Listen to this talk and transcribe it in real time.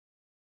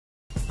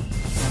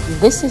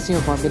This is your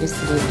Barbados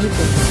Today Evening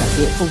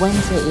update for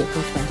Wednesday,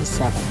 April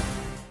 27.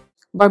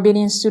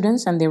 Barbadian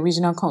students and their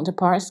regional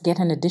counterparts get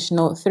an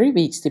additional 3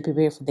 weeks to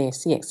prepare for their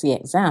CXC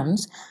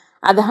exams.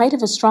 At the height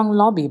of a strong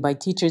lobby by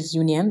Teachers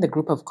Union, the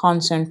Group of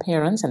Concerned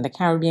Parents, and the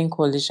Caribbean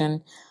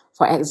Coalition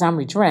for Exam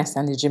Redress,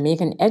 and the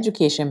Jamaican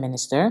Education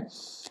Minister,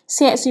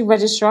 CXC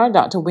Registrar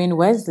Dr. Wayne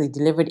Wesley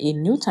delivered a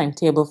new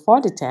timetable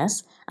for the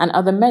test and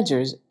other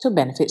measures to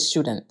benefit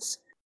students.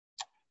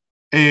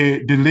 A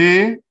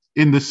delay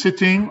in the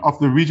sitting of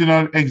the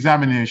regional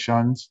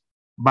examinations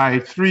by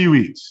 3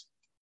 weeks.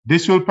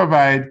 This will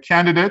provide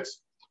candidates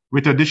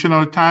with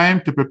additional time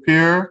to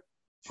prepare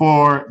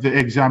for the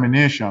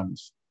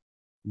examinations.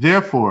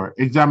 Therefore,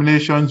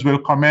 examinations will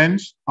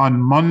commence on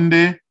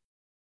Monday,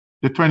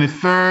 the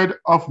 23rd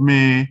of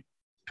May,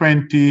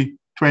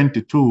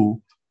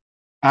 2022,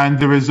 and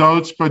the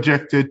results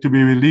projected to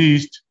be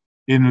released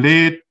in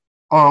late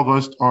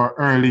August or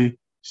early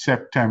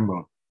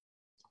September.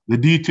 The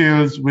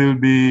details will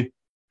be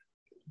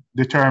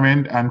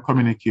determined and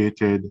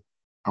communicated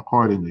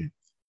accordingly.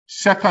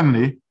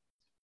 Secondly,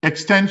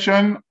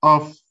 extension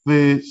of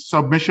the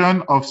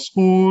submission of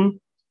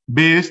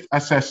school-based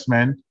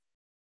assessment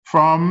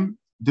from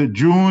the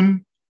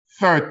June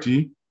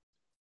 30,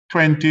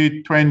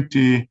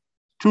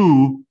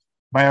 2022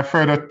 by a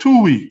further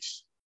 2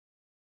 weeks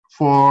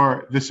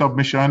for the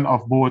submission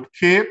of both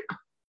CAPE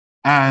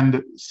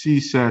and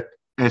CSET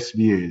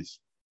SBAs.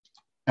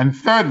 And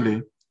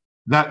thirdly,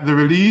 that the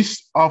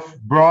release of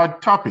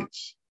broad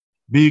topics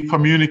be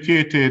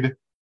communicated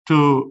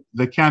to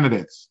the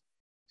candidates.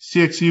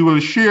 CXC will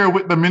share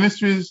with the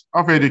Ministries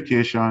of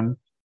Education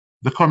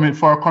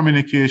for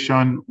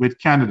communication with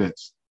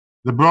candidates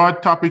the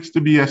broad topics to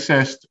be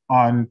assessed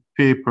on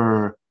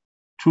paper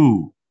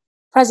 2.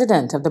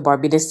 President of the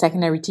Barbados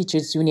Secondary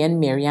Teachers Union,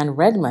 Marianne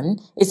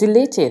Redmond, is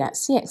elated at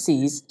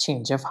CXC's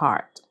change of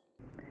heart.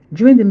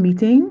 During the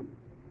meeting,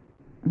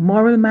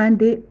 moral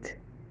mandate,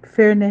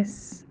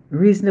 fairness,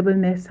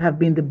 reasonableness have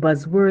been the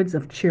buzzwords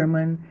of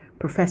Chairman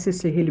Professor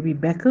Sir Hilary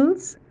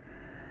Beckles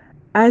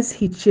as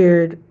he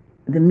chaired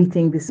the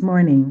meeting this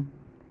morning.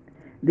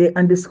 They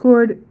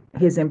underscored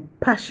his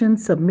impassioned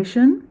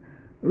submission,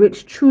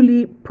 which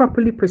truly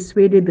properly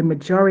persuaded the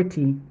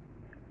majority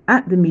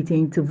at the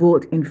meeting to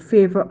vote in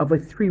favor of a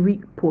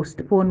 3-week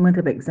postponement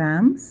of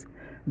exams,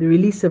 the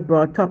release of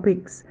broad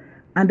topics,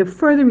 and a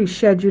further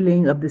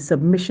rescheduling of the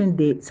submission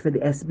dates for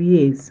the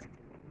SBAs.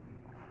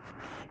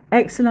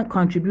 Excellent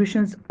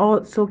contributions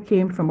also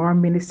came from our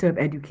Minister of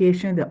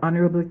Education, the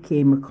Honorable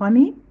Kay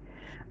McConney,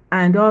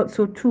 and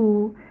also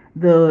to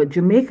the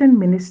Jamaican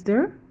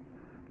Minister,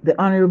 the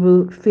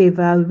Honorable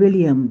Fayval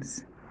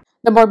Williams.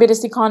 The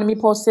Barbados economy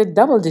posted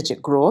double-digit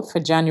growth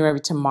for January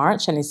to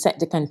March and is set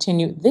to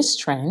continue this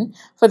trend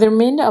for the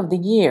remainder of the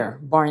year,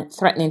 barring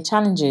threatening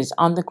challenges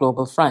on the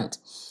global front.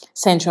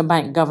 Central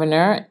Bank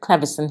Governor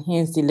Cleverson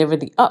Haynes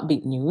delivered the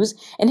upbeat news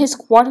in his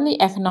quarterly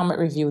economic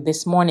review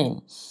this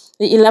morning.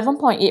 The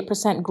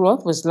 11.8%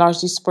 growth was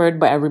largely spurred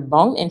by a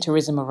rebound in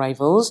tourism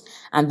arrivals,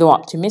 and though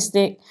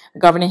optimistic,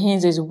 Governor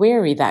Haynes is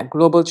wary that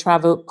global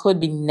travel could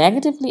be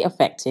negatively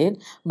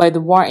affected by the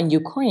war in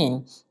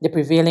Ukraine, the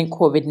prevailing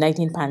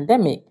COVID-19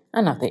 pandemic,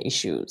 and other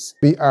issues.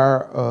 We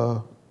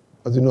are,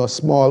 as you know, a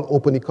small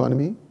open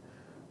economy.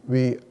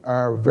 We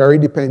are very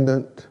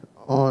dependent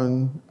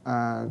on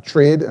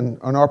trade, and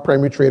on our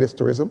primary trade is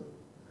tourism,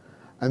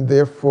 and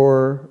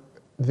therefore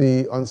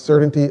the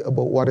uncertainty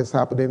about what is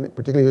happening,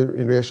 particularly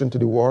in relation to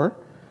the war,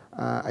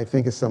 I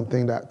think is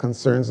something that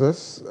concerns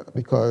us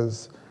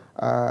because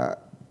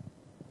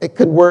it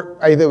could work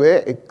either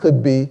way. It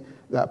could be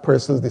that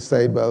persons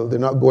decide, well, they're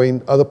not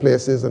going other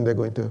places and they're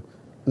going to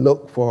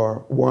look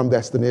for warm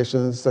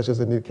destinations such as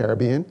in the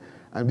Caribbean,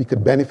 and we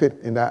could benefit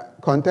in that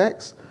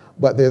context.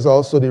 But there's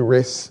also the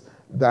risk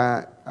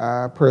that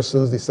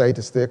persons decide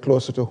to stay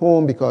closer to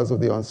home because of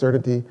the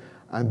uncertainty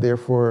and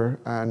therefore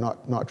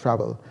not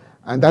travel.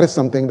 And that is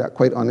something that,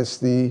 quite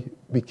honestly,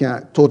 we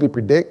can't totally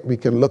predict. We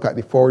can look at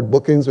the forward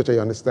bookings, which I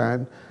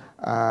understand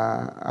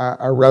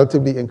are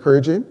relatively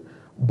encouraging.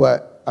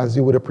 But as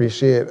you would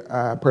appreciate,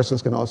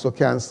 persons can also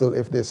cancel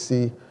if they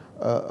see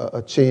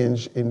a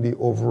change in the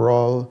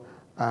overall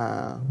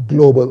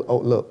global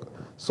outlook.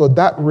 So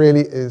that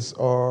really is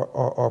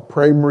our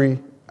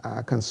primary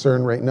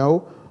concern right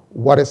now.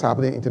 What is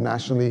happening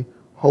internationally?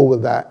 How will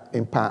that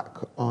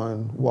impact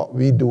on what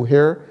we do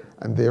here?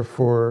 And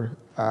therefore,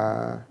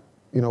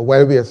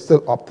 while we are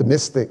still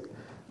optimistic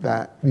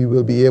that we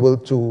will be able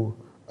to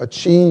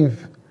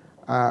achieve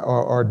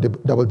our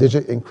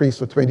double-digit increase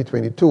for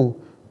 2022,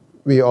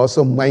 we are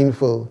also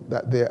mindful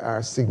that there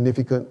are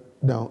significant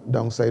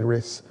downside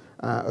risks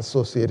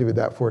associated with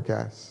that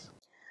forecast.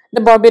 The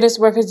Barbados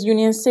Workers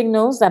Union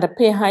signals that a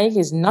pay hike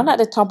is not at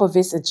the top of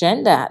its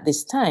agenda at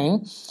this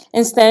time.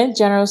 Instead,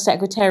 General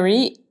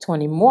Secretary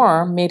Tony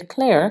Moore made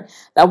clear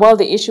that while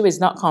the issue is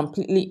not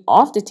completely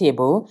off the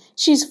table,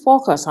 she's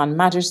focused on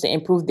matters to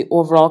improve the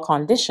overall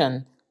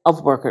condition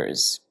of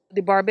workers.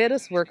 The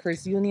Barbados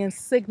Workers Union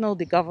signaled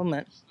the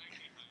government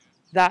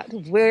that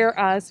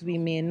whereas we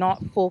may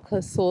not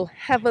focus so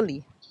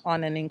heavily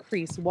on an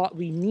increase. What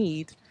we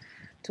need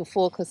to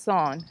focus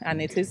on,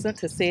 and it isn't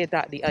to say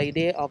that the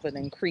idea of an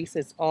increase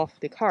is off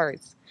the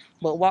cards,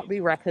 but what we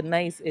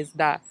recognize is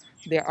that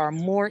there are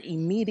more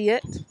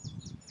immediate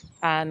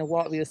and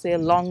what we would say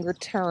longer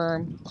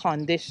term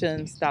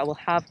conditions that will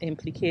have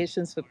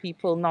implications for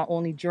people not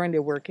only during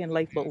their working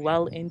life but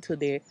well into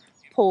their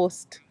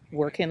post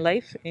working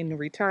life in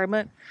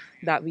retirement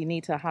that we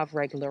need to have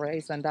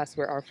regularized, and that's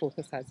where our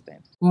focus has been.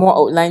 Moore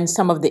outlined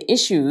some of the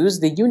issues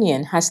the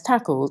union has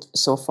tackled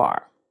so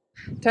far.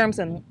 Terms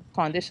and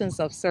conditions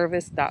of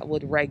service that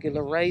would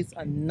regularize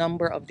a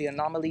number of the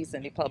anomalies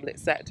in the public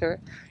sector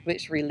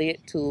which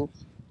relate to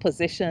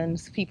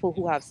positions, people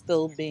who have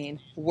still been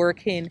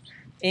working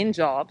in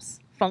jobs,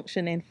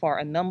 functioning for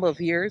a number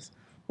of years,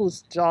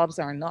 whose jobs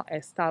are not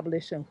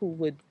established and who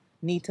would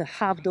need to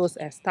have those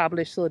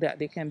established so that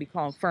they can be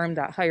confirmed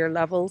at higher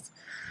levels.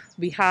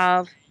 We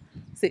have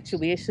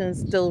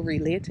situations still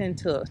relating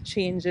to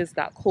changes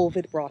that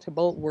COVID brought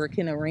about,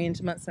 working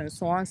arrangements and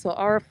so on. So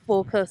our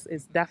focus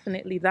is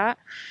definitely that.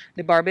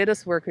 The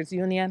Barbados Workers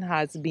Union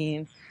has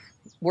been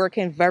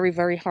working very,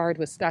 very hard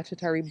with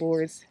statutory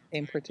boards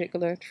in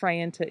particular,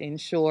 trying to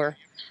ensure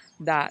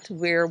that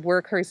where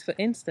workers, for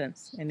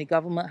instance, in the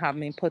government have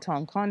been put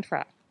on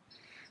contract,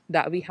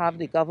 that we have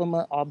the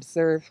government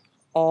observe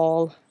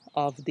all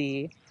of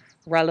the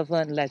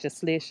relevant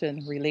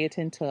legislation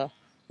relating to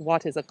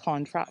what is a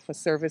contract for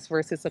service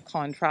versus a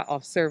contract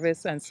of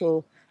service. And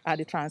so at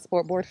the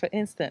Transport Board, for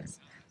instance,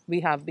 we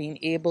have been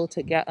able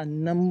to get a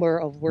number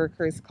of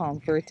workers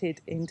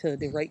converted into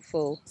the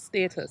rightful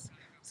status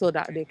so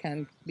that they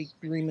can be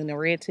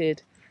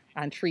remunerated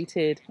and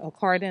treated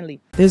accordingly.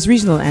 There's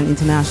regional and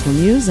international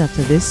news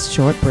after this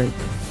short break.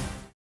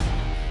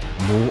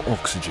 More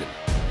oxygen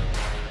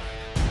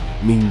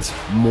means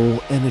more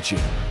energy,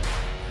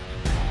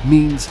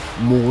 means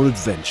more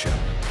adventure.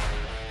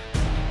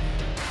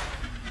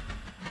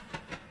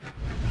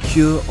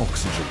 Pure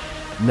Oxygen,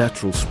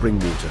 natural spring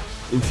water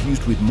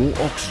infused with more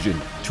oxygen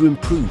to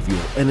improve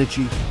your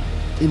energy,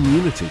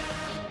 immunity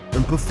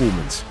and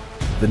performance.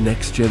 The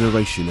next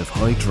generation of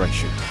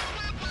hydration.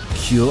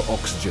 Pure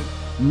Oxygen,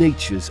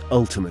 nature's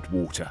ultimate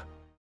water.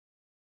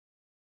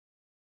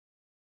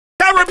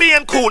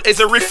 Caribbean Cool is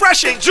a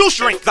refreshing juice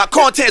drink that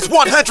contains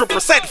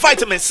 100%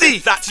 vitamin C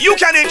that you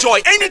can enjoy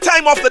any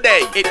time of the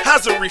day. It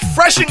has a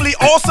refreshingly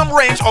awesome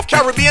range of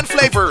Caribbean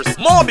flavors: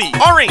 Morbi,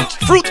 orange,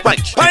 fruit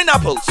punch,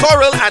 pineapple,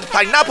 sorrel and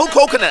pineapple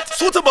coconut.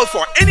 Suitable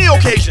for any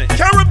occasion.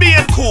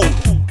 Caribbean Cool.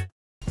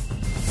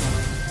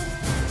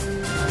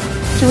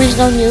 To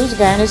regional news,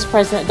 Guyana's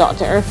President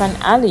Dr. Irfan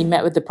Ali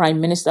met with the Prime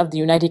Minister of the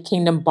United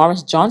Kingdom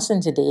Boris Johnson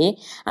today,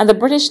 and the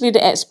British leader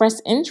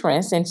expressed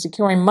interest in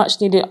securing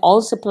much-needed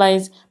oil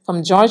supplies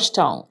from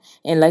Georgetown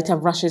in light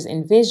of Russia's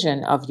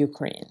invasion of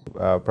Ukraine.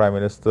 Prime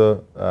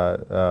Minister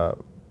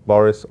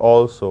Boris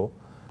also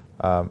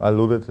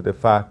alluded to the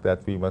fact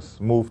that we must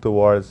move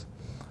towards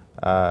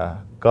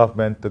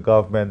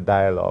government-to-government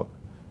dialogue,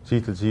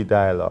 G2G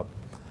dialogue,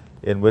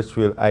 in which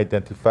we'll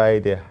identify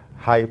the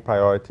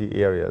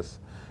high-priority areas,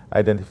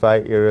 identify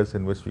areas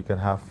in which we can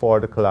have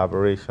further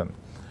collaboration,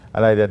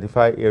 and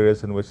identify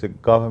areas in which the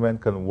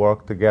government can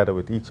work together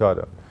with each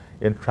other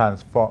in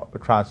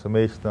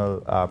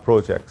transformational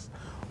projects.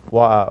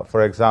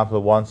 For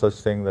example, one such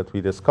thing that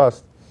we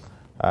discussed,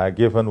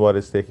 given what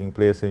is taking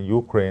place in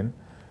Ukraine,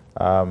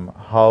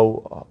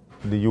 how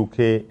the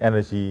UK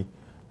energy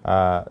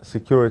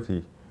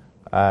security,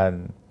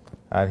 and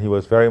he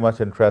was very much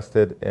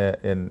interested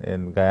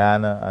in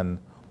Guyana and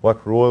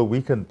what role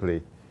we can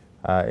play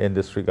in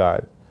this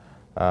regard.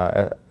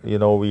 You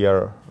know, we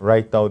are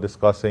right now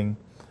discussing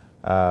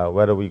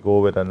whether we go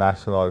with a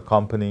national oil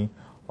company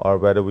or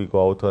whether we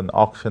go out to an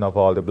auction of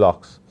all the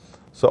blocks.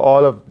 So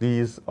all of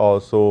these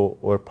also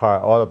were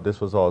all of this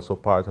was also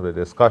part of the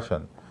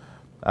discussion,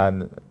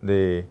 and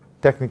the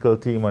technical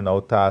team are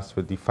now tasked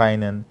with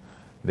defining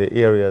the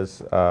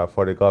areas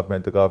for the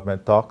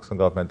government-to-government talks and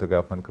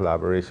government-to-government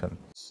collaboration.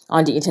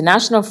 On the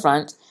international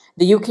front,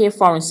 the UK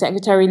Foreign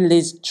Secretary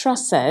Liz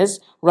Truss says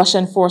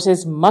Russian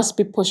forces must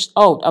be pushed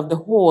out of the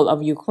whole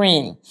of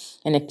Ukraine.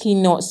 In a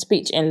keynote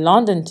speech in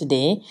London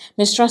today,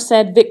 Ms. Truss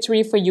said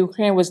victory for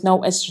Ukraine was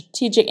now a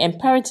strategic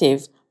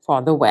imperative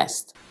for the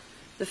West.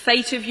 The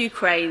fate of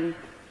Ukraine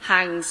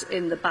hangs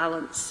in the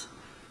balance.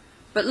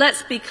 But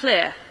let's be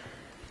clear,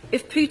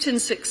 if Putin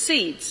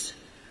succeeds,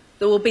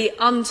 there will be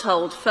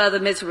untold further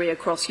misery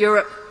across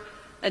Europe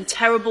and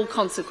terrible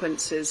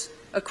consequences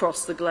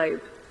across the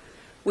globe.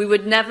 We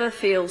would never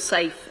feel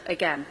safe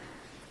again.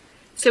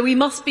 So we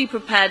must be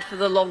prepared for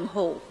the long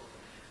haul.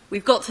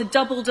 We've got to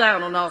double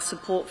down on our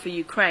support for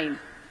Ukraine,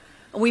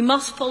 and we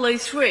must follow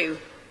through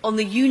on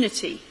the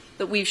unity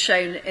that we've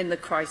shown in the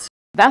crisis.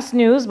 That's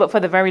news, but for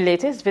the very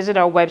latest, visit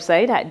our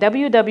website at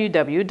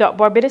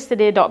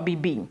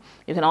www.barbadostoday.bb.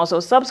 You can also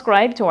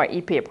subscribe to our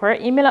e-paper,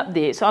 email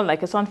updates, or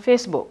like us on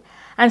Facebook,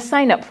 and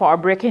sign up for our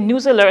breaking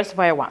news alerts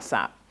via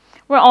WhatsApp.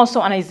 We're also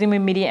on Izumi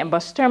Media and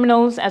bus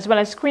terminals, as well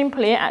as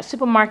Screenplay at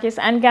supermarkets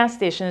and gas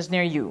stations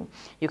near you.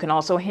 You can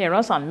also hear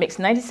us on Mix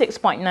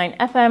 96.9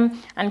 FM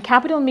and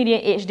Capital Media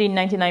HD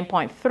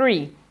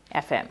 99.3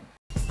 FM.